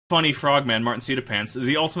Funny Frogman, martincitopants,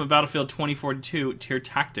 the Ultimate Battlefield 2042 tier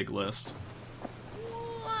tactic list.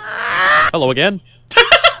 Hello again.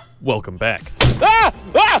 Welcome back.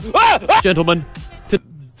 Gentlemen,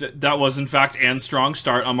 that was in fact and strong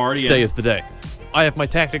start. I'm already in. Today is the day. I have my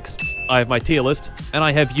tactics, I have my tier list, and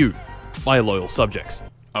I have you, my loyal subjects.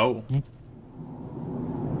 Oh.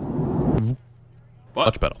 What?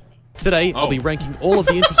 Much better. Today, I'll be ranking all of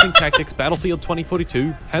the interesting tactics Battlefield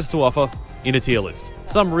 2042 has to offer in a tier list.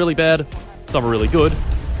 Some really bad, some are really good,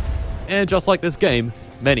 and just like this game,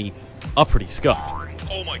 many are pretty scuffed.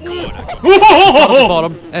 Oh my god. Start at the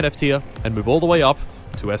bottom at F tier and move all the way up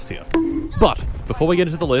to S tier. But before we get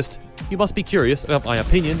into the list, you must be curious about my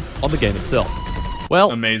opinion on the game itself.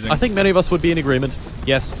 Well, amazing. I think many of us would be in agreement.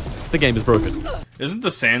 Yes, the game is broken. Isn't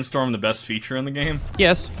the sandstorm the best feature in the game?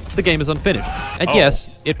 Yes, the game is unfinished. And yes,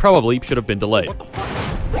 it probably should have been delayed.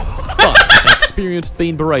 But an experienced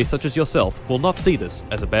bean beret such as yourself will not see this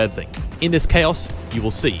as a bad thing. In this chaos, you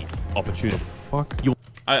will see opportunity.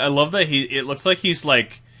 I love that it looks like he's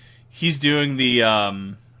doing the,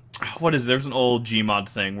 there's an old Gmod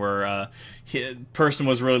thing where, person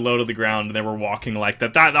was really low to the ground and they were walking like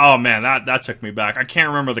that. Oh man, that took me back. I can't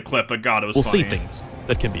remember the clip, but god, it was funny. We'll see things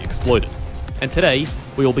that can be exploited. And today,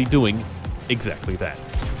 we will be doing exactly that.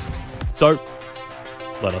 So,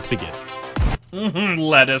 let us begin.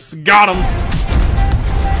 Lettuce, got him!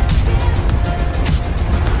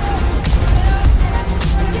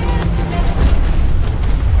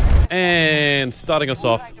 And starting us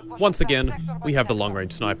off, once again, we have the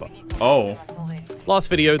long-range sniper. Oh. Last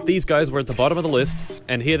video, these guys were at the bottom of the list,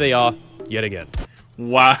 and here they are, yet again.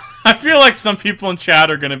 Wow. I feel like some people in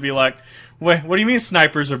chat are gonna be like, wait, what do you mean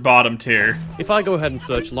snipers are bottom tier? If I go ahead and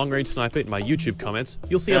search long-range sniper in my YouTube comments,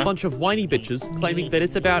 you'll see a bunch of whiny bitches claiming that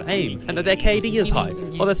it's about aim, and that their KD is high,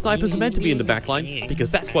 or that snipers are meant to be in the backline, because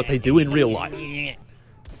that's what they do in real life.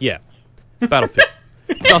 Yeah. Battlefield.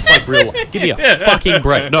 Just like real life. Give me a fucking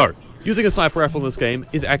break. No. Using a sniper rifle in this game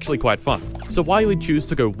is actually quite fun. So why you would choose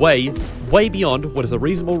to go way beyond what is a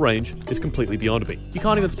reasonable range is completely beyond me. You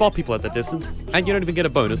can't even spot people at that distance, and you don't even get a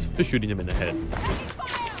bonus for shooting them in the head.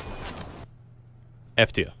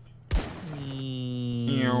 F tier.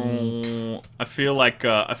 I feel like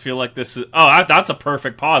this is... Oh, that's a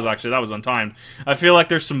perfect pause, actually. That was untimed. I feel like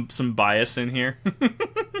there's some bias in here.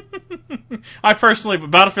 I personally,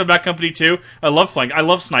 Battlefield Bad Company 2, I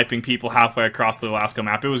love sniping people halfway across the Alaska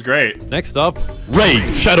map. It was great. Next up,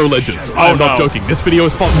 Raid Shadow Legends. Oh, I'm not joking. This video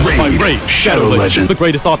is sponsored by Raid Shadow Legends, the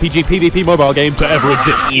greatest RPG PvP mobile game to ever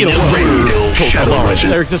exist. Raid Shadow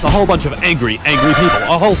Legends. There exists a whole bunch of angry people.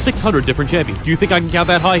 A whole 600 different champions. Do you think I can count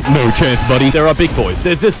that high? No chance, buddy. There are big boys.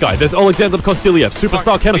 There's this guy. There's Alexander Kostiliev,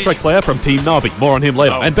 superstar Counter-Strike player from Team Navi. More on him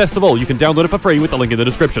later. And best of all, you can download it for free with the link in the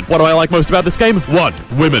description. What do I like most about this game? 1.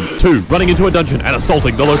 Women. 2. Running into a dungeon and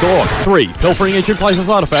assaulting the local orcs. 3. Pilfering ancient places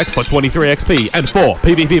artifacts for 23 XP. And 4.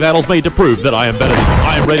 PvP battles made to prove that I am better than you.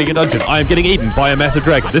 I am raiding a dungeon. I am getting eaten by a massive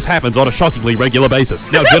dragon. This happens on a shockingly regular basis.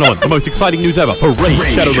 Now, gentlemen, the most exciting news ever for Raid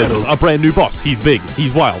Shadow Legends. A brand new boss. He's big.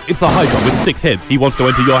 He's wild. It's the Hydra with 6 heads. He wants to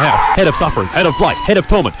enter your house. Head of Suffering. Head of Blight. Head of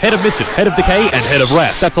Torment. Head of Mischief. Head of Decay. And Head of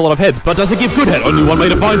Wrath. That's a lot of heads, but does it give good head? Only one way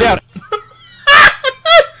to find out.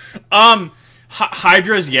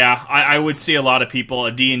 Hydras, yeah. I would see a lot of people,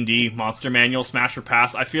 a D&D monster manual, smash or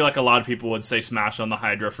pass. I feel like a lot of people would say smash on the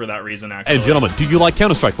Hydra for that reason, actually. And gentlemen, do you like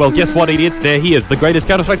Counter-Strike? Well, guess what, idiots? There he is, the greatest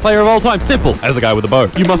Counter-Strike player of all time. Simple, as a guy with a bow.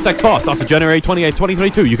 You must act fast. After January 28,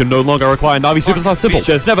 2022, you can no longer require Navi Superstar Simple.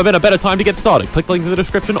 There's never been a better time to get started. Click the link in the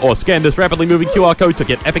description or scan this rapidly moving QR code to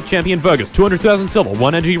get Epic Champion Burgers, 200,000 silver,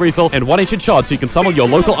 1 energy refill, and 1 ancient shard so you can summon your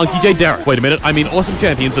local Unky J Darren. Wait a minute, I mean awesome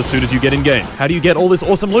champions as soon as you get in-game. How do you get all this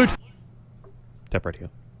awesome loot? Tap right here.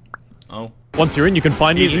 Oh. Once you're in, you can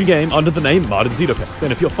find me in-game under the name martincitopants,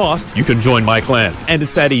 and if you're fast, you can join my clan. And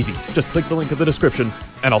it's that easy. Just click the link in the description,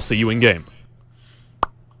 and I'll see you in-game.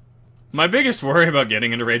 My biggest worry about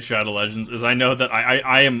getting into Raid Shadow Legends is I know that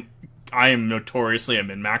I am notoriously a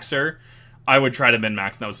min-maxer. I would try to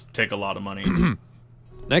min-max, and that would take a lot of money.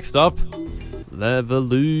 Next up,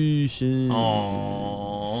 Levolution.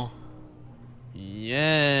 Aww.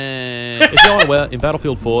 Yeah. If you're unaware, in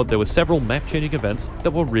Battlefield 4, there were several map-changing events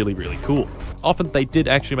that were really cool. Often, they did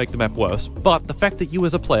actually make the map worse, but the fact that you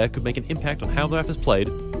as a player could make an impact on how the map is played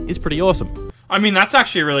is pretty awesome. I mean, that's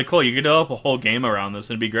actually really cool. You could develop a whole game around this,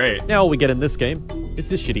 and it'd be great. Now all we get in this game is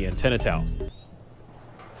this shitty antenna tower.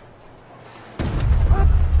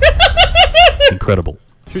 Incredible.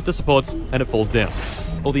 Shoot the supports, and it falls down.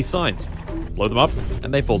 All these signs. Blow them up,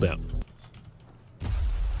 and they fall down.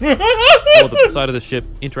 Or the side of the ship,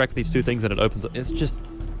 interact with these two things and it opens up. It's just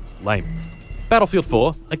lame. Battlefield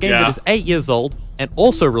 4, a game that is 8 years old, and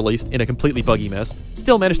also released in a completely buggy mess,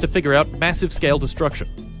 still managed to figure out massive scale destruction.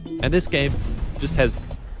 And this game just has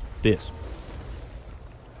this.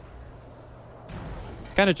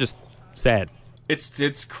 It's kind of just sad.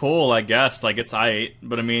 It's cool, I guess. Like, it's aight,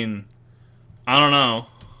 but I mean, I don't know.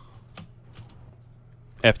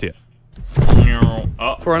 F tier.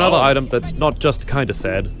 Oh, For another item that's not just kinda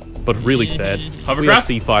sad, but really sad, we have Hovercraft?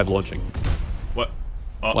 C5 launching. What?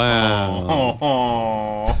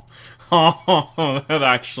 Wow. Oh, that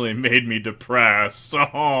actually made me depressed.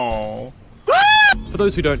 Oh. For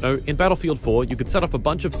those who don't know, in Battlefield 4, you could set off a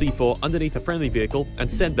bunch of C4 underneath a friendly vehicle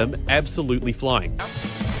and send them absolutely flying.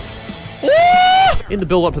 In the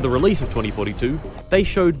build-up to the release of 2042, they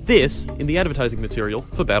showed this in the advertising material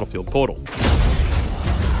for Battlefield Portal.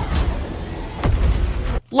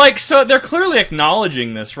 Like, so they're clearly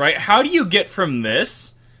acknowledging this, right? How do you get from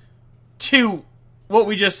this to what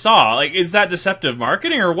we just saw? Like, is that deceptive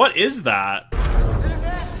marketing, or what is that?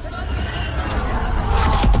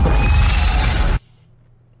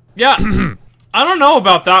 Yeah, I don't know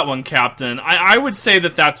about that one, Captain. I would say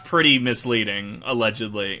that that's pretty misleading,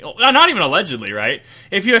 allegedly. Not even allegedly, right?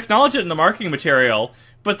 If you acknowledge it in the marketing material,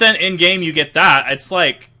 but then in-game you get that, it's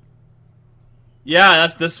like... Yeah,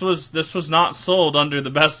 this was not sold under the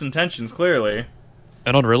best intentions, clearly.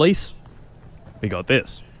 And on release, we got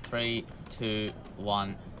this. 3, 2,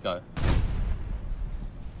 1, go.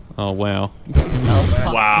 Oh, wow.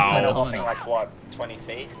 Wow. Hopping like what, 20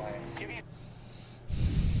 feet? Nice.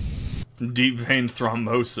 Deep vein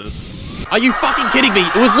thrombosis. Are you fucking kidding me?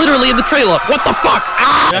 It was literally in the trailer. What the fuck?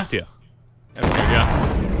 Ah! Yeah. F tier. F tier,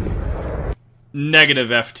 yeah.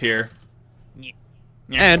 Negative F tier.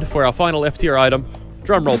 And for our final F tier item,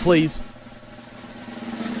 drum roll please.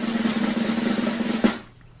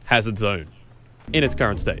 Hazard Zone. In its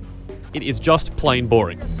current state. It is just plain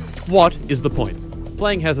boring. What is the point?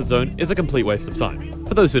 Playing Hazard Zone is a complete waste of time.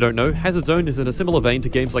 For those who don't know, Hazard Zone is in a similar vein to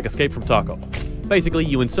games like Escape from Tarkov. Basically,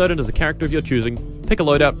 you insert it as a character of your choosing, pick a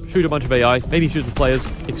loadout, shoot a bunch of AI, maybe shoot some players,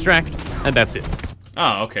 extract, and that's it.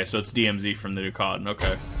 Oh, okay, so it's DMZ from the new COD,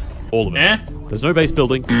 okay. All of it. Eh? There's no base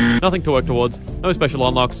building, nothing to work towards, no special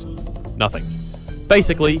unlocks, nothing.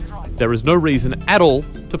 Basically, there is no reason at all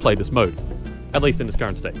to play this mode. At least in its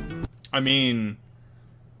current state. I mean...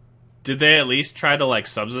 Did they at least try to, like,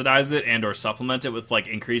 subsidize it and or supplement it with, like,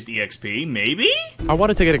 increased EXP? Maybe? I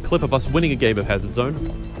wanted to get a clip of us winning a game of Hazard Zone,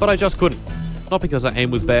 but I just couldn't. Not because our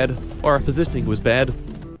aim was bad, or our positioning was bad.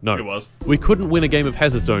 No. It was. We couldn't win a game of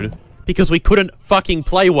Hazard Zone because we couldn't fucking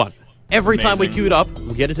play one. Every time we Amazing. queued up,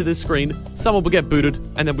 we'd get into this screen, someone would get booted,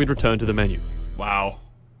 and then we'd return to the menu. Wow.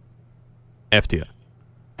 F tier.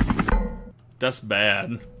 That's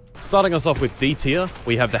bad. Starting us off with D tier,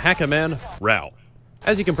 we have the hacker man, Rao.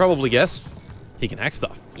 As you can probably guess, he can hack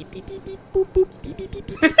stuff. Now,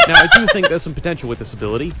 I do think there's some potential with this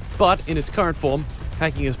ability, but in its current form,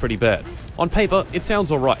 hacking is pretty bad. On paper, it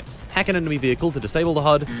sounds alright. Hack an enemy vehicle to disable the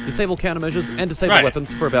HUD, disable countermeasures, and disable Right.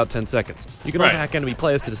 weapons for about 10 seconds. You can also Right. hack enemy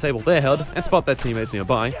players to disable their HUD and spot their teammates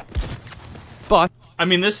nearby. But I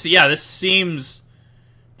mean, this seems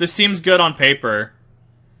good on paper.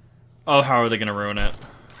 Oh, how are they gonna ruin it?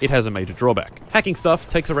 it has a major drawback. Hacking stuff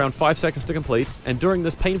takes around 5 seconds to complete, and during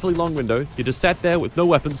this painfully long window, you just sat there with no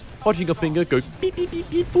weapons, watching your finger go beep beep beep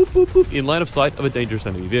beep boop boop boop in line of sight of a dangerous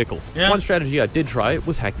enemy vehicle. Yeah. One strategy I did try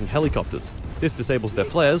was hacking helicopters. This disables their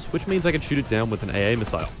flares, which means I can shoot it down with an AA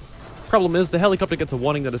missile. Problem is, the helicopter gets a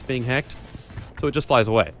warning that it's being hacked, so it just flies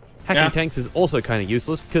away. Hacking Yeah. tanks is also kind of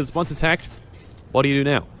useless, because once it's hacked, what do you do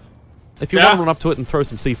now? If you Yeah. want to run up to it and throw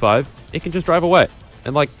some C5, it can just drive away.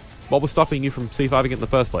 And like, what was stopping you from C5ing it in the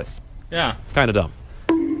first place? Yeah. Kinda dumb.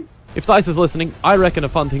 If DICE is listening, I reckon a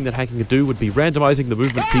fun thing that hacking could do would be randomizing the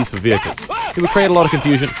movement keys for vehicles. It would create a lot of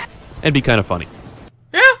confusion, and be kind of funny.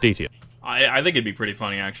 Yeah. D tier. I think it'd be pretty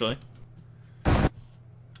funny, actually.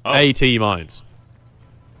 Oh. AT mines.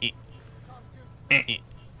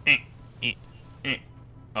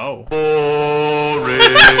 Oh.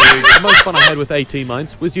 The most fun I had with AT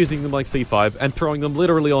mines was using them like C5 and throwing them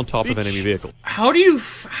literally on top of enemy vehicle. How do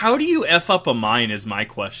you F up a mine is my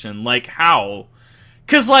question. Like, how?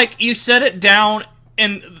 Because, like, you set it down,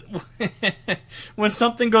 and when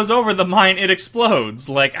something goes over the mine, it explodes.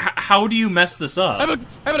 Like, how do you mess this up?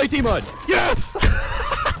 Have an AT mine! Yes!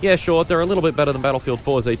 Yeah, sure, they're a little bit better than Battlefield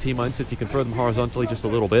 4's AT mines since you can throw them horizontally just a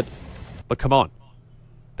little bit. But come on.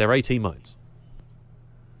 They're AT mines.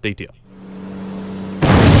 D tier.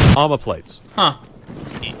 Armor plates. Huh.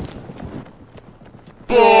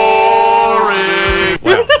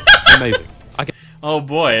 Wow. Amazing. I can Oh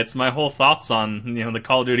boy, it's my whole thoughts on, the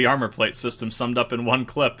Call of Duty armor plate system summed up in one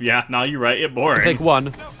clip. Yeah, now you're right, it's boring. take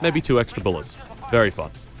one, maybe two extra bullets. Very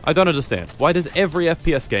fun. I don't understand. Why does every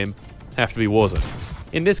FPS game have to be Warzone?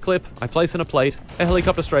 In this clip, I place in a plate, a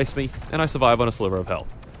helicopter strafes me, and I survive on a sliver of health.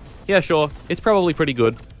 Yeah, sure, it's probably pretty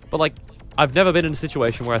good, but like, I've never been in a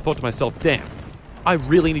situation where I thought to myself, damn, I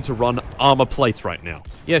really need to run armor plates right now.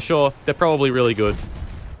 Yeah, sure, they're probably really good.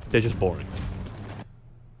 They're just boring.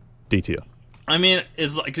 D tier. I mean,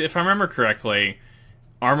 if I remember correctly,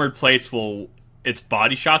 armored plates its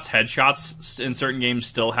body shots, headshots in certain games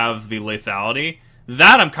still have the lethality.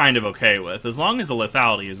 That I'm kind of okay with, as long as the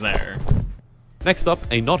lethality is there. Next up,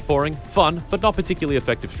 a not boring, fun, but not particularly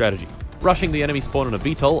effective strategy. Rushing the enemy spawn in a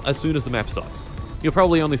VTOL as soon as the map starts. You'll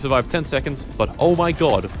probably only survive 10 seconds, but oh my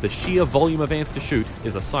god, the sheer volume of ants to shoot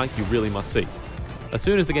is a sight you really must see. As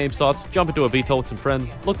soon as the game starts, jump into a VTOL with some friends,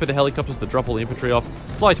 look for the helicopters to drop all the infantry off,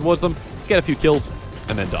 fly towards them, get a few kills,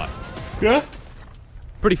 and then die. Yeah?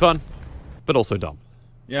 Pretty fun, but also dumb.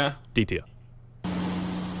 Yeah. D tier.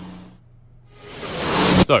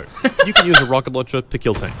 So, you can use a rocket launcher to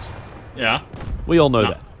kill tanks. Yeah. We all know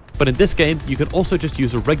that. But in this game, you can also just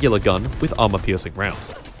use a regular gun with armor-piercing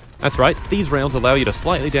rounds. That's right, these rounds allow you to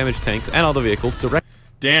slightly damage tanks and other vehicles directly.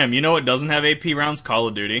 Damn, you know what doesn't have AP rounds? Call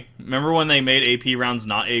of Duty. Remember when they made AP rounds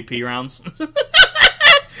not AP rounds?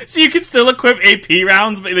 So you can still equip AP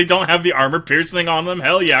rounds, but they don't have the armor piercing on them?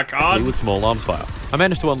 Hell yeah, COD. With small arms fire. I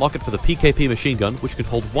managed to unlock it for the PKP machine gun, which can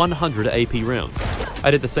hold 100 AP rounds. I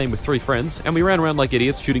did the same with 3 friends, and we ran around like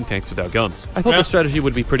idiots shooting tanks with our guns. I thought the strategy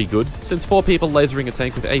would be pretty good, since 4 people lasering a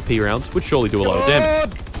tank with AP rounds would surely do a lot of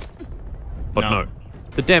damage. But no.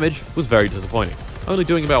 The damage was very disappointing, only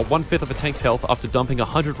doing about 1/5 of a tank's health after dumping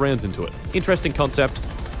 100 rounds into it. Interesting concept,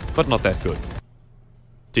 but not that good.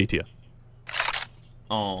 D tier.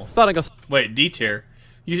 Oh. Starting us. Wait, D tier?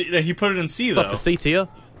 You put it in C, though. But for C tier,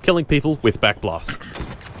 killing people with backblast.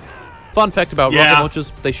 Fun fact about rocket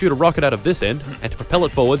launchers, they shoot a rocket out of this end, and to propel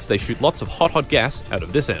it forwards, they shoot lots of hot gas out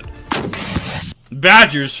of this end.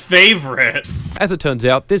 Badger's favorite! As it turns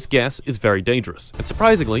out, this gas is very dangerous, and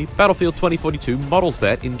surprisingly, Battlefield 2042 models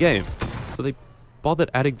that in-game. So they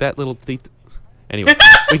bothered adding that little Anyway,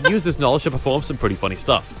 we can use this knowledge to perform some pretty funny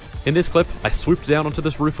stuff. In this clip, I swooped down onto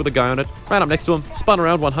this roof with a guy on it, ran up next to him, spun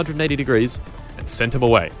around 180 degrees, and sent him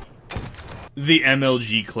away. The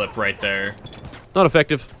MLG clip right there. Not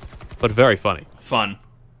effective, but very funny. Fun.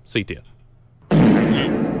 C tier.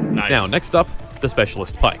 Nice. Now, next up, the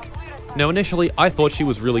Specialist Pike. Now, initially, I thought she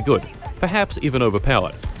was really good, perhaps even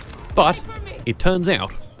overpowered. But, it turns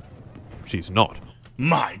out, she's not.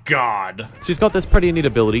 My god. She's got this pretty neat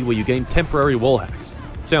ability where you gain temporary wall hacks.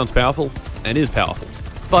 Sounds powerful, and is powerful.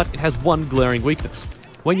 But it has one glaring weakness.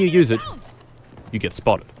 When you use it, you get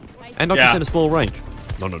spotted. And not just in a small range.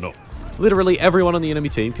 No. Literally everyone on the enemy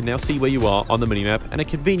team can now see where you are on the minimap, and a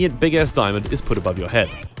convenient big-ass diamond is put above your head.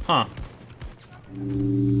 Huh.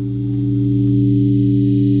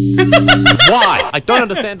 Why? I don't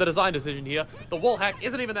understand the design decision here. The wall hack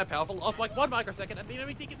isn't even that powerful, lost like 1 microsecond, and the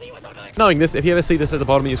enemy team can see what they're doing. Knowing this, if you ever see this at the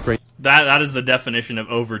bottom of your screen, that is the definition of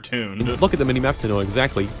overtuned. Look at the minimap to know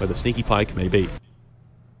exactly where the sneaky pike may be.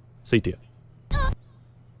 C tier.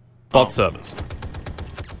 Bot servers.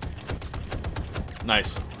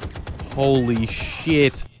 Nice. Holy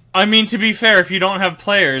shit. I mean, to be fair, if you don't have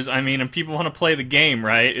players, I mean, and people want to play the game,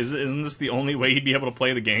 right? Isn't this the only way you'd be able to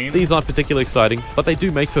play the game? These aren't particularly exciting, but they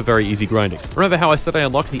do make for very easy grinding. Remember how I said I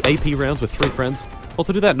unlocked the AP rounds with 3 friends? Well,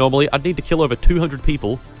 to do that normally, I'd need to kill over 200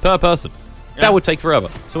 people per person. Yeah. That would take forever.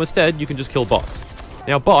 So instead, you can just kill bots.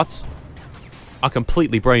 Now, bots are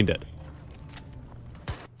completely brain dead.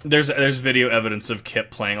 There's video evidence of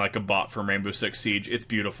Kip playing like a bot from Rainbow Six Siege. It's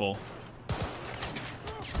beautiful.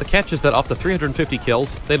 The catch is that after 350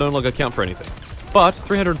 kills, they no longer count for anything. But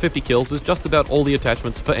 350 kills is just about all the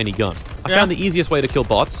attachments for any gun. I found the easiest way to kill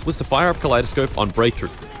bots was to fire up Kaleidoscope on Breakthrough.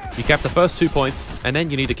 You cap the first 2 points, and then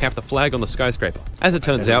you need to cap the flag on the skyscraper. As it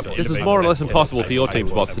turns out, this is more or less impossible for your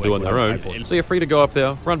team's bots to do on their own, so you're free to go up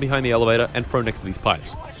there, run behind the elevator, and pro next to these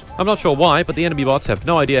pipes. I'm not sure why, but the enemy bots have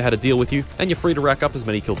no idea how to deal with you, and you're free to rack up as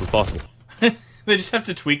many kills as possible. They just have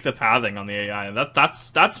to tweak the pathing on the AI.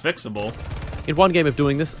 That's fixable. In one game of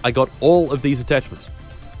doing this, I got all of these attachments.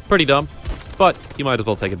 Pretty dumb, but you might as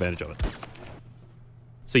well take advantage of it.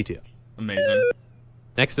 C tier. Amazing.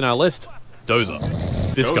 Next in our list, Dozer.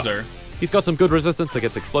 This Dozer. guy. He's got some good resistance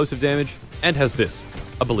against explosive damage, and has this,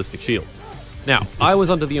 a ballistic shield. Now, I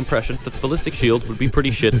was under the impression that the ballistic shield would be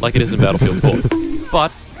pretty shit like it is in Battlefield 4,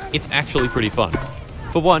 but it's actually pretty fun.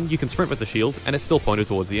 For one, you can sprint with the shield, and it's still pointed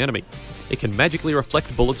towards the enemy. It can magically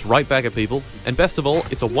reflect bullets right back at people, and best of all,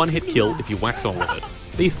 it's a one-hit kill if you wax on with it.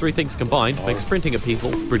 These 3 things combined make sprinting at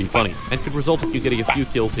people pretty funny, and could result in you getting a few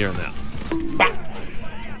kills here and there.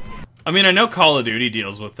 I mean, I know Call of Duty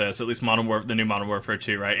deals with this, at least the new Modern Warfare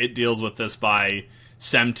 2, right? It deals with this by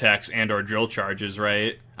Semtex and or drill charges,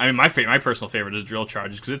 right? I mean, my personal favorite is drill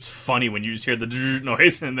charges, because it's funny when you just hear the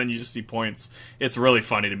noise and then you just see points. It's really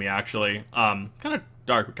funny to me, actually. Kind of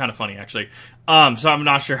dark, kind of funny, actually. So I'm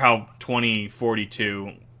not sure how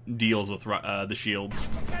 2042 deals with the shields.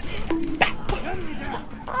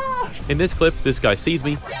 In this clip, this guy sees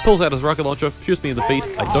me, pulls out his rocket launcher, shoots me in the feet,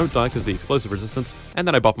 I don't die because of the explosive resistance, and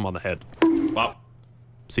then I bop him on the head. Wow.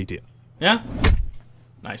 C tier. Yeah?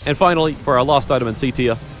 Nice. And finally, for our last item in C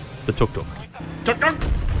tier, the tuk-tuk. Tuk-tuk!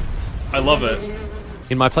 I love it.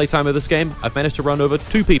 In my playtime of this game, I've managed to run over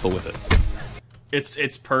 2 people with it.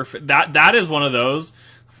 It's perfect. That is one of those.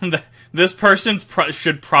 This person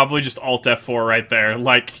should probably just Alt F4 right there.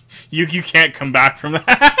 Like, you can't come back from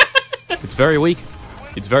that. It's very weak,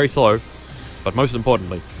 it's very slow, but most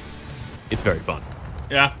importantly, it's very fun.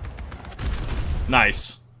 Yeah.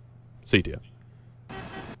 Nice. C tier.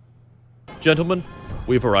 Gentlemen,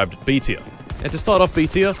 we've arrived at B tier. And to start off B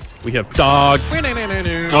tier, we have Dog.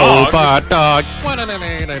 Robot Dog.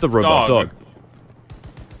 The Robot Dog.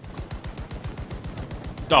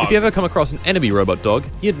 Dog. If you ever come across an enemy robot dog,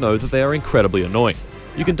 you'd know that they are incredibly annoying.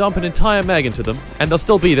 You can dump an entire mag into them, and they'll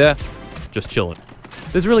still be there, just chilling.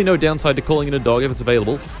 There's really no downside to calling in a dog if it's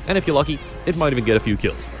available, and if you're lucky, it might even get a few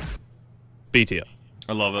kills. B tier.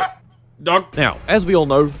 I love it. Dog. Now, as we all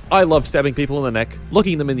know, I love stabbing people in the neck,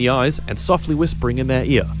 looking them in the eyes, and softly whispering in their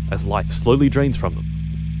ear as life slowly drains from them.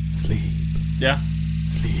 Sleep. Yeah.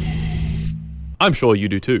 Sleep. I'm sure you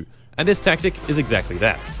do too, and this tactic is exactly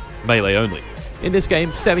that. Melee only. In this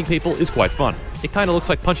game, stabbing people is quite fun. It kinda looks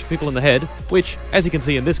like punching people in the head, which, as you can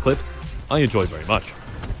see in this clip, I enjoy very much.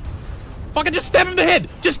 Fucking just stab him in the head!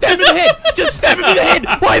 Just stab him in the head! Just stab him in the head!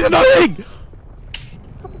 Why is it not hitting?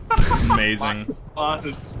 Amazing.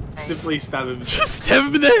 Simply stab him. Just stab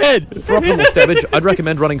him in the head! For optimal stabbage, I'd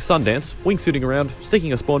recommend running Sundance, wingsuiting around,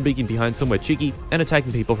 sticking a spawn beacon behind somewhere cheeky, and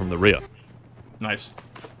attacking people from the rear. Nice.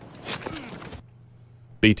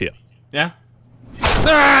 B tier. Yeah.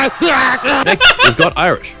 Next, we've got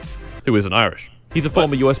Irish, who isn't Irish. He's a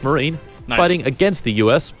former US Marine, Nice. fighting against the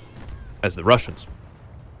US as the Russians.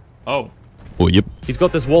 Oh. Oh, yep. He's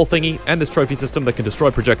got this wall thingy and this trophy system that can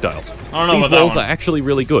destroy projectiles. I don't know These about that walls one. are actually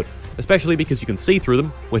really good, especially because you can see through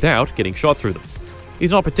them without getting shot through them.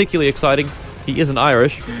 He's not particularly exciting, he isn't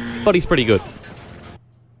Irish, but he's pretty good.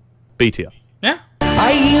 B tier. Yeah.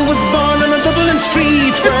 I was born on a Dublin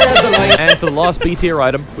street where the light... And for the last B tier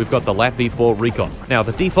item, we've got the Lat V4 Recon. Now,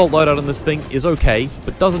 the default loadout on this thing is okay,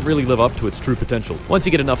 but doesn't really live up to its true potential. Once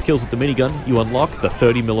you get enough kills with the minigun, you unlock the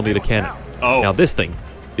 30mm cannon. Oh. Now, this thing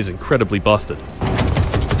is incredibly busted.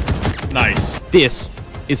 Nice. This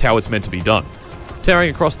is how it's meant to be done. Tearing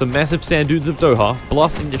across the massive sand dunes of Doha,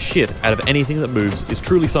 blasting the shit out of anything that moves is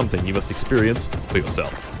truly something you must experience for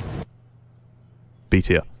yourself. B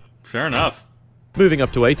tier. Fair enough. Moving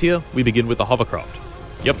up to A tier, we begin with the hovercraft.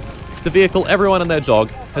 Yep, the vehicle everyone and their dog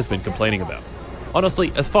has been complaining about.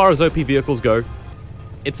 Honestly, as far as OP vehicles go,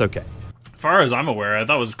 it's okay. As far as I'm aware, I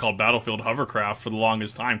thought it was called Battlefield Hovercraft for the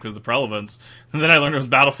longest time because of the prevalence. And then I learned it was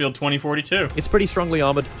Battlefield 2042. It's pretty strongly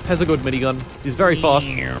armored, has a good minigun, is very fast,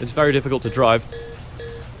 it's very difficult to drive,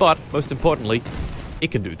 but most importantly,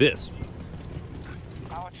 it can do this.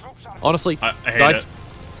 Honestly, I hate guys, it.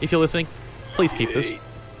 if you're listening, please keep this.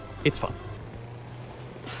 It's fun.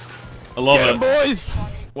 I love it. Boys!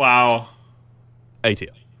 Wow. A tier.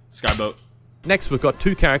 Skyboat. Next, we've got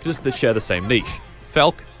 2 characters that share the same niche,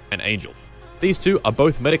 Falk and Angel. These 2 are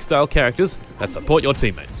both medic-style characters that support your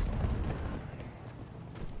teammates.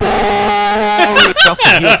 Falk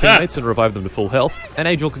can heal teammates and revive them to full health, and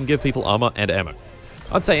Angel can give people armor and ammo.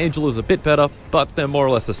 I'd say Angel is a bit better, but they're more or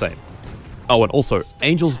less the same. Oh, and also,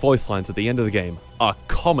 Angel's voice lines at the end of the game are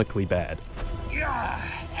comically bad. Yeah,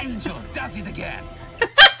 Angel does it again.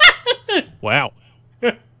 Wow.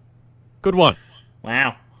 Good one.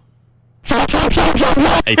 Wow.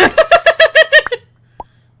 A tier.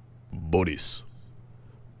 Boris.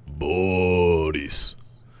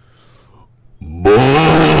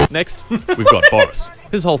 Next, we've got Boris.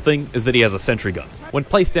 His whole thing is that he has a sentry gun. When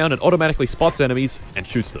placed down, it automatically spots enemies and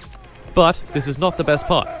shoots them. But this is not the best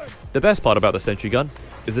part. The best part about the sentry gun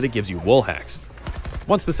is that it gives you wall hacks.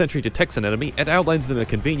 Once the sentry detects an enemy, it outlines them in a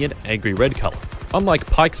convenient, angry red color. Unlike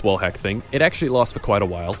Pike's wallhack thing, it actually lasts for quite a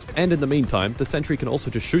while, and in the meantime, the sentry can also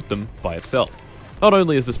just shoot them by itself. Not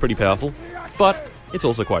only is this pretty powerful, but it's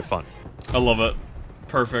also quite fun. I love it.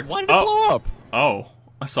 Perfect. Why did it blow up? Oh,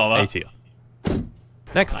 I saw that. A tier.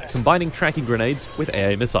 Next, combining tracking grenades with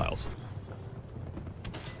AA missiles.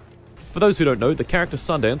 For those who don't know, the character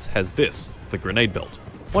Sundance has this, the grenade belt.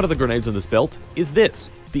 One of the grenades on this belt is this,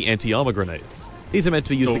 the anti-armor grenade. These are meant to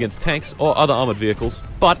be used against tanks or other armored vehicles,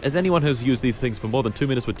 but as anyone who's used these things for more than 2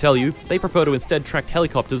 minutes would tell you, they prefer to instead track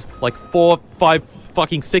helicopters like 4, 5,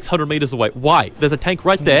 fucking 600 meters away. Why? There's a tank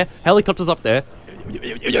right there, helicopters up there.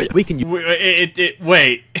 We can use...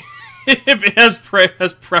 Wait. It has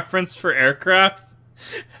preference for aircraft?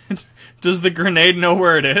 Does the grenade know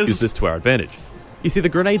where it is? Use this to our advantage. You see, the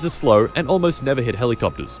grenades are slow and almost never hit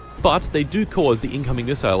helicopters, but they do cause the incoming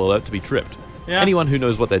missile alert to be tripped. Yeah. Anyone who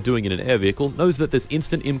knows what they're doing in an air vehicle knows that this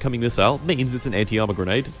instant incoming missile means it's an anti-armor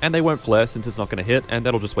grenade, and they won't flare since it's not going to hit, and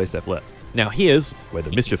that'll just waste their flares. Now here's where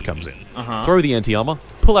the mischief comes in. Throw the anti-armor,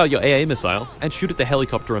 pull out your AA missile, and shoot at the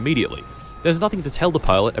helicopter immediately. There's nothing to tell the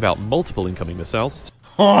pilot about multiple incoming missiles.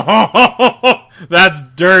 That's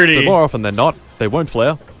dirty. So more often than not, they won't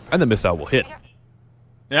flare, and the missile will hit.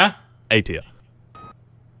 Yeah? A tier.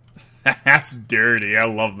 That's dirty. I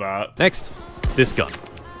love that. Next, this gun,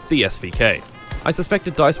 the SVK. I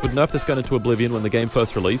suspected DICE would nerf this gun into oblivion when the game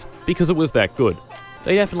first released, because it was that good.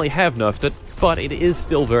 They definitely have nerfed it, but it is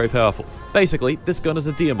still very powerful. Basically, this gun is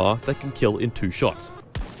a DMR that can kill in 2 shots.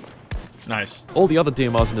 Nice. All the other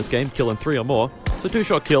DMRs in this game kill in 3 or more, so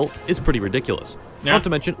 2-shot kill is pretty ridiculous. Yeah. Not to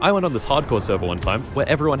mention, I went on this hardcore server one time where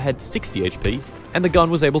everyone had 60 HP, and the gun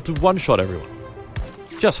was able to one-shot everyone.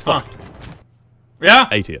 Just fucked. Yeah?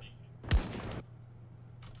 A tier.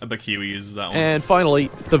 I bet Kiwi uses that one. And finally,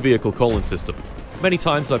 the vehicle calling system. Many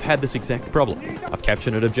times I've had this exact problem. I've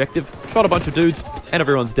captured an objective, shot a bunch of dudes, and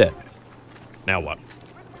everyone's dead. Now what?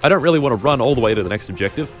 I don't really want to run all the way to the next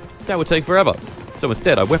objective. That would take forever. So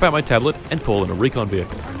instead, I whip out my tablet and call in a recon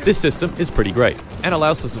vehicle. This system is pretty great, and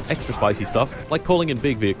allows for some extra spicy stuff, like calling in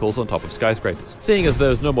big vehicles on top of skyscrapers. Seeing as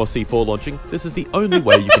there's no more C4 launching, this is the only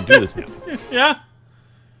way you can do this now. Yeah?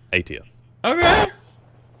 A tier. Okay.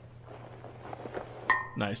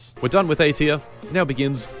 Nice. We're done with A tier. Now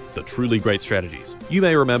begins the truly great strategies. You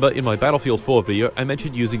may remember in my Battlefield 4 video, I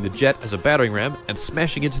mentioned using the jet as a battering ram and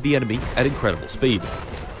smashing into the enemy at incredible speed.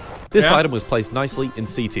 This item was placed nicely in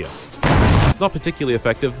C tier. Not particularly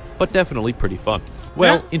effective, but definitely pretty fun.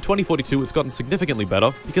 Well, in 2042 it's gotten significantly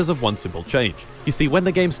better because of one simple change. You see, when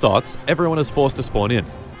the game starts, everyone is forced to spawn in.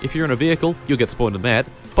 If you're in a vehicle, you'll get spawned in that,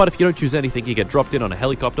 but if you don't choose anything, you get dropped in on a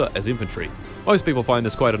helicopter as infantry. Most people find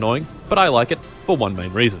this quite annoying, but I like it for one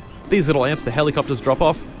main reason. These little ants the helicopters drop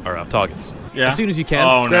off are our targets. Yeah. As soon as you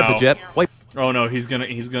can, grab the jet, wait. Oh no, he's gonna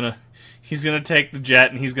take the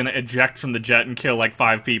jet and he's gonna eject from the jet and kill like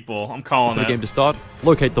 5 people. I'm calling for it. the game to start,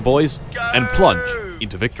 locate the boys, and plunge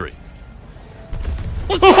into victory.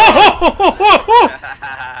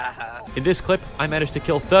 In this clip, I managed to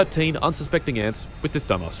kill 13 unsuspecting ants with this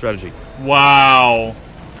dumbass strategy. Wow.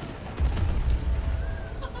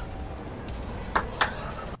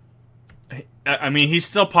 I mean, he's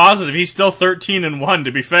still positive. He's still 13-1,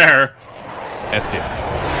 to be fair. S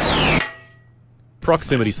tier.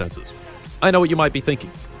 Proximity sensors. I know what you might be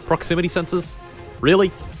thinking. Proximity sensors?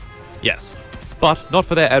 Really? Yes. But not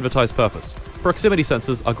for their advertised purpose. Proximity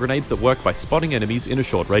sensors are grenades that work by spotting enemies in a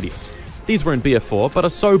short radius. These were in BF4, but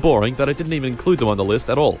are so boring that I didn't even include them on the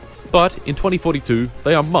list at all. But in 2042,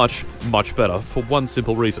 they are much, much better for one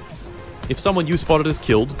simple reason. If someone you spotted is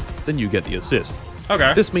killed, then you get the assist.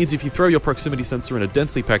 Okay. This means if you throw your proximity sensor in a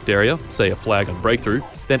densely packed area, say a flag on breakthrough,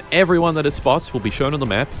 then everyone that it spots will be shown on the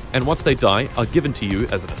map, and once they die, are given to you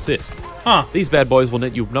as an assist. Huh. These bad boys will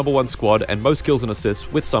net you #1 squad and most kills and assists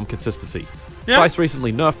with some consistency. Yeah. DICE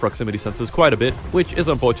recently nerfed proximity sensors quite a bit, which is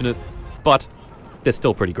unfortunate, but they're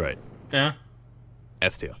still pretty great. Yeah.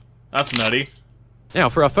 S tier. That's nutty. Now,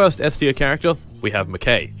 for our first S tier character, we have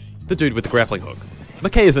McKay, the dude with the grappling hook.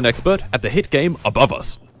 McKay is an expert at the hit game Above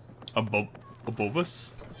Us. Above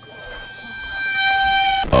us?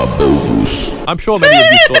 I'm sure many of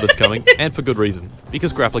you saw this coming, and for good reason,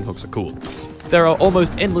 because grappling hooks are cool. There are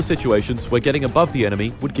almost endless situations where getting above the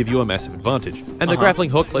enemy would give you a massive advantage, and the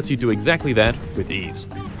grappling hook lets you do exactly that with ease.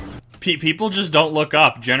 People just don't look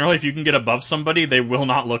up. Generally, if you can get above somebody, they will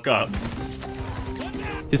not look up.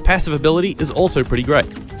 His passive ability is also pretty great.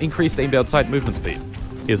 Increased aimed out sight movement speed.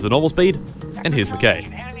 Here's the normal speed, and here's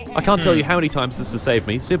McKay. I can't tell you how many times this has saved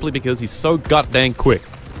me, simply because he's so goddamn quick.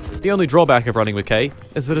 The only drawback of running McKay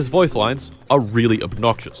is that his voice lines are really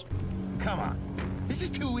obnoxious. Come on, this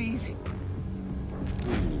is too easy.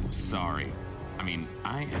 Ooh, sorry. I mean,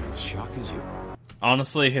 I am as shocked as you.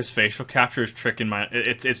 Honestly, his facial capture is tripping my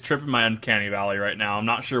uncanny valley right now. I'm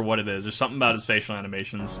not sure what it is. There's something about his facial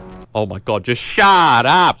animations. Oh my god, just shut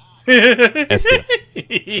up! S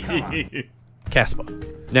tier. Casper.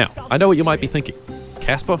 Now, I know what you might be thinking.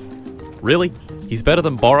 Casper? Really? He's better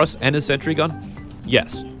than Boris and his sentry gun?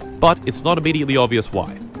 Yes, but it's not immediately obvious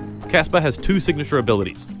why. Casper has 2 signature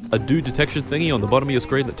abilities. a dude detection thingy on the bottom of your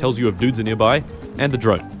screen that tells you if dudes are nearby, and the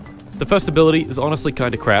drone. The first ability is honestly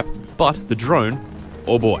kinda crap, but the drone,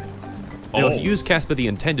 oh boy. Now, if you use Casper the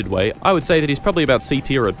intended way, I would say that he's probably about C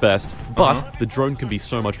tier at best, but the drone can be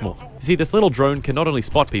so much more. You see, this little drone can not only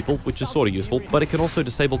spot people, which is sort of useful, but it can also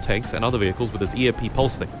disable tanks and other vehicles with its EMP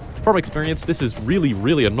pulse thing. From experience, this is really,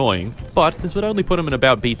 really annoying, but this would only put him in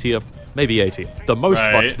about B tier, maybe A tier. The most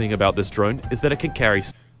fucked thing about this drone is that it can carry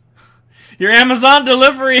your Amazon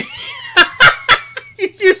delivery! You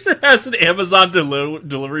use it as an Amazon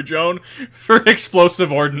delivery drone for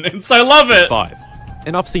explosive ordnance. I love it! 5.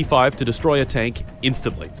 Enough C5 to destroy a tank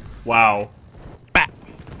instantly. Wow. Bat.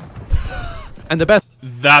 And the best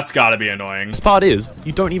That's gotta be annoying. part is,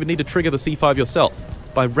 you don't even need to trigger the C5 yourself.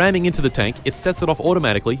 By ramming into the tank, it sets it off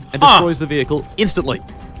automatically and destroys the vehicle instantly.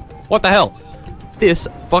 What the hell? This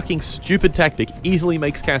fucking stupid tactic easily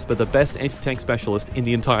makes Casper the best anti-tank specialist in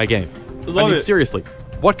the entire game. I mean, seriously,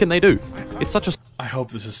 what can they do? It's such a I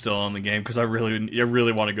hope this is still on the game because I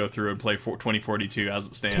really want to go through and play 2042 as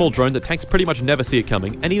it stands. small drone that tanks pretty much never see it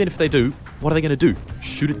coming, and even if they do, what are they going to do?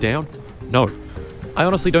 Shoot it down? No. I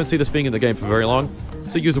honestly don't see this being in the game for very long,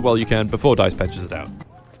 so use it while you can before DICE patches it out.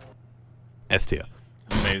 S tier.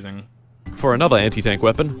 Amazing. For another anti-tank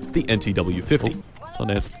weapon, the NTW-50.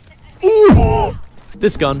 Sundance. Ooh!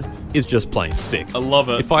 This gun is just plain sick. I love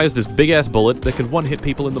it. It fires this big-ass bullet that can one-hit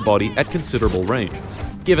people in the body at considerable range,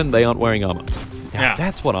 given they aren't wearing armor. Now, Yeah.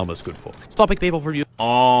 that's what armor's good for. Stopping people from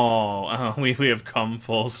We have come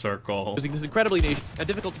full circle. using this incredibly niche and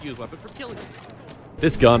difficult to use weapon for killing them.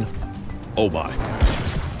 This gun, oh my.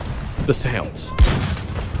 The sounds.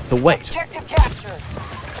 The weight.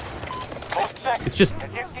 It's just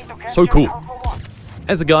so cool.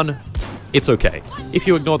 As a gun, it's okay. If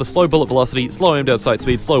you ignore the slow bullet velocity, slow aimed out sight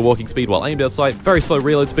speed, slow walking speed while aimed out sight, very slow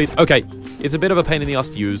reload speed, okay, it's a bit of a pain in the ass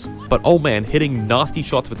to use, but oh man, hitting nasty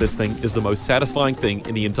shots with this thing is the most satisfying thing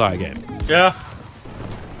in the entire game. Yeah.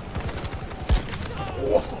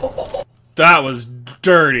 That was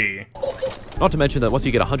dirty. Not to mention that once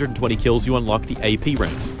you get 120 kills, you unlock the AP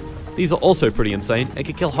rounds. These are also pretty insane and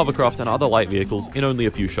can kill hovercraft and other light vehicles in only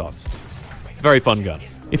a few shots. Very fun gun.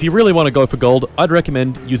 If you really want to go for gold, I'd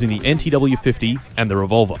recommend using the NTW-50 and the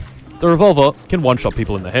revolver. The revolver can one-shot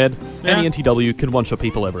people in the head, and the NTW can one-shot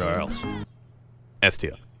people everywhere else. S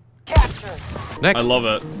tier. Next, I love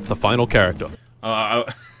it. the final character. I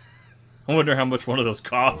wonder how much one of those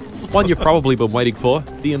costs. One you've probably been waiting for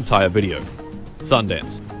the entire video.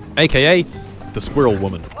 Sundance. AKA, the Squirrel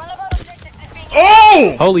Woman.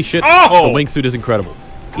 Oh! Holy shit, Oh! the wingsuit is incredible.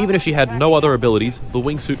 Even if she had no other abilities, the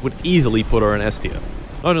wingsuit would easily put her in S tier.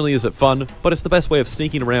 Not only is it fun, but it's the best way of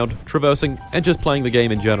sneaking around, traversing, and just playing the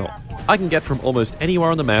game in general. I can get from almost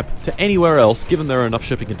anywhere on the map to anywhere else given there are enough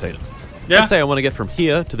shipping containers. Yeah. Let's say I want to get from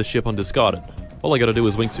here to the ship on Discarded. All I gotta do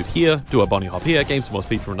is wingsuit here, do a bunny hop here, gain some more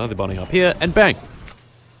speed for another bunny hop here, and bang!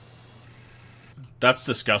 That's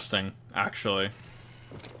disgusting, actually.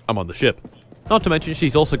 I'm on the ship. Not to mention,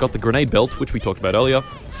 she's also got the grenade belt, which we talked about earlier,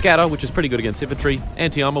 scatter, which is pretty good against infantry,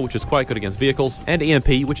 anti-armor, which is quite good against vehicles, and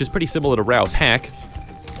EMP, which is pretty similar to Rao's hack.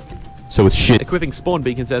 So it's shit. Equipping spawn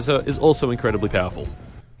beacons as her is also incredibly powerful.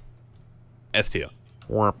 S tier.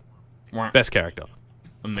 Best character.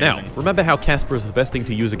 Amazing. Now, remember how Casper is the best thing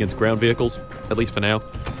to use against ground vehicles? At least for now.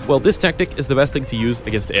 Well, this tactic is the best thing to use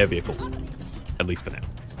against air vehicles. At least for now.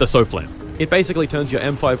 The SOFLAM. It basically turns your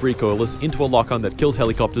M5 recoilless into a lock-on that kills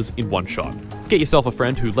helicopters in one shot. Get yourself a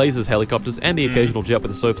friend who lasers helicopters and the occasional jet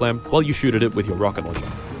with a SOFLAM while you shoot at it with your rocket launcher.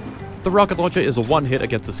 The rocket launcher is a one-hit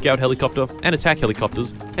against the scout helicopter and attack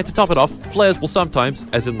helicopters, and to top it off, flares will sometimes,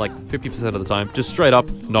 as in like 50% of the time, just straight up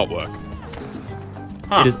not work.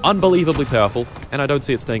 It is unbelievably powerful, and I don't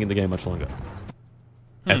see it staying in the game much longer.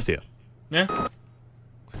 S tier. Yeah.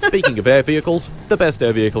 Speaking of air vehicles, the best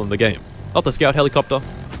air vehicle in the game. Not the scout helicopter,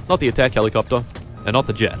 not the attack helicopter, and not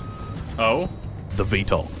the jet. Oh? The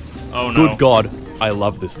VTOL. Oh no. Good God, I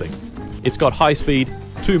love this thing. It's got high speed,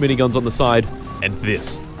 2 miniguns on the side, and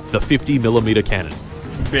this, the 50mm cannon.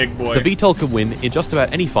 Big boy. The VTOL can win in just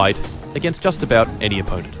about any fight against just about any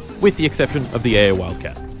opponent, with the exception of the AA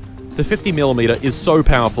Wildcat. The 50mm is so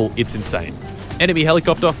powerful, it's insane. Enemy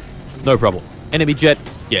helicopter? No problem. Enemy jet?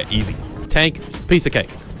 Yeah, easy. Tank? Piece of cake.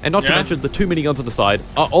 And not to mention the 2 miniguns on the side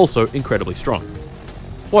are also incredibly strong.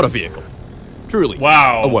 What a vehicle. Truly,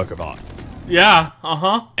 Wow. a work of art. Yeah,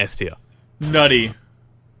 uh-huh. S tier. Nutty.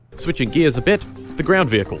 Switching gears a bit, the ground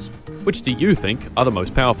vehicles. Which do you think are the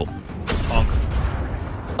most powerful? Honk.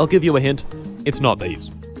 I'll give you a hint. It's not these.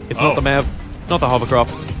 It's not the MAV, not the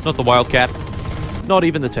hovercraft, not the Wildcat, not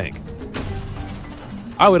even the tank.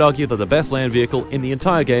 I would argue that the best land vehicle in the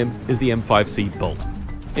entire game is the M5C Bolt.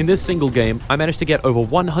 In this single game, I managed to get over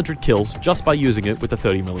 100 kills just by using it with the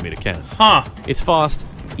 30mm cannon. Huh. It's fast,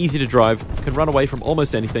 easy to drive, can run away from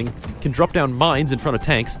almost anything, can drop down mines in front of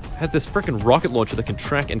tanks, has this frickin' rocket launcher that can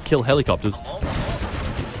track and kill helicopters.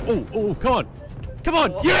 Oh, come on! Come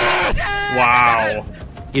on! Yes! Wow.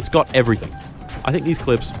 It's got everything. I think these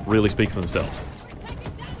clips really speak for themselves.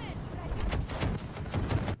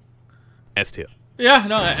 S tier. Yeah,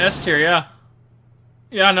 no, S tier, yeah.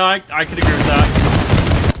 Yeah, no, I could agree with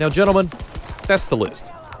that. Now, gentlemen, that's the list.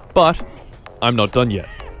 But I'm not done yet.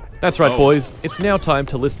 That's right, boys. It's now time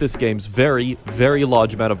to list this game's very, very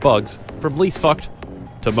large amount of bugs, from least fucked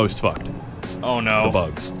to most fucked. Oh no. The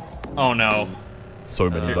bugs. Oh no. So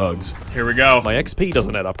many bugs. Here we go. My XP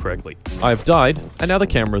doesn't add up correctly. I've died, and now the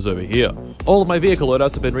camera's over here. All of my vehicle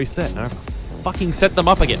loadouts have been reset, and I've fucking set them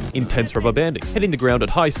up again. Intense rubber banding, hitting the ground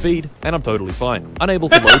at high speed, and I'm totally fine. Unable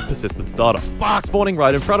to load persistence data. Fuck, spawning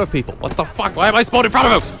right in front of people. What the fuck? Why am I spawned in front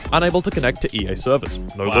of them? Unable to connect to EA servers.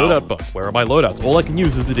 No loadout button. Where are my loadouts? All I can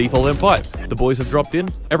use is the default M5. The boys have dropped in,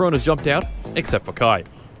 everyone has jumped out, except for Kai.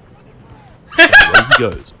 And there he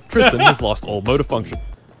goes. Tristan has lost all motor function.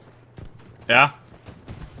 Yeah?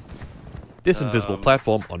 This invisible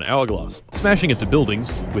platform on Hourglass, smashing into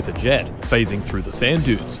buildings with a jet, phasing through the sand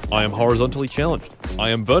dunes. I am horizontally challenged. I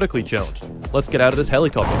am vertically challenged. Let's get out of this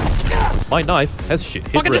helicopter. My knife has shit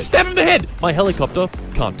hit Fucking red. just stab him in the head! My helicopter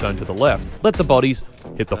can't turn to the left. Let the bodies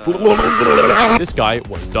hit the floor. This guy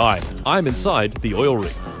won't die. I'm inside the oil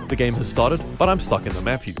rig. The game has started, but I'm stuck in the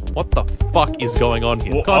map view. What the fuck is going on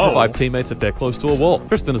here? Can't revive teammates if they're close to a wall.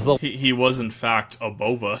 Tristan is level He was in fact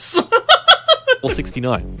above us.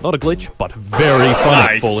 69. Not a glitch, but very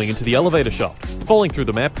funny. Nice. Falling into the elevator shaft, falling through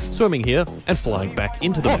the map, swimming here, and flying back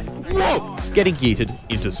into the map. Getting yeeted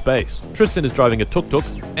into space. Tristan is driving a tuk-tuk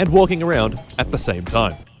and walking around at the same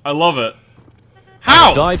time. I love it. I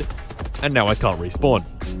How? died, and now I can't respawn.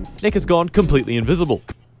 Nick has gone completely invisible.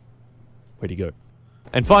 Where'd he go?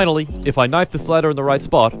 And finally, if I knife this ladder in the right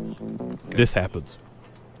spot, this happens.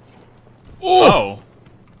 Oh.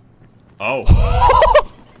 Oh.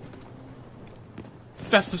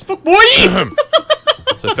 Fast as fuck, boy!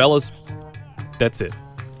 So fellas, that's it.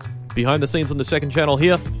 Behind the scenes on the second channel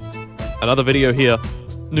here, another video here,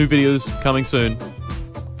 new videos coming soon.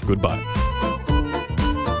 Goodbye.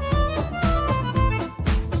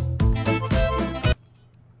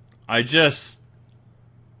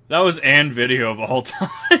 That was an video of all time.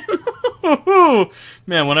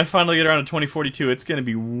 Man, when I finally get around to 2042, it's gonna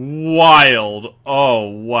be wild. Oh,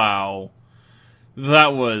 wow.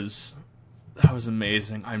 That was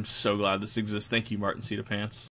amazing. I'm so glad this exists. Thank you, martincitopants.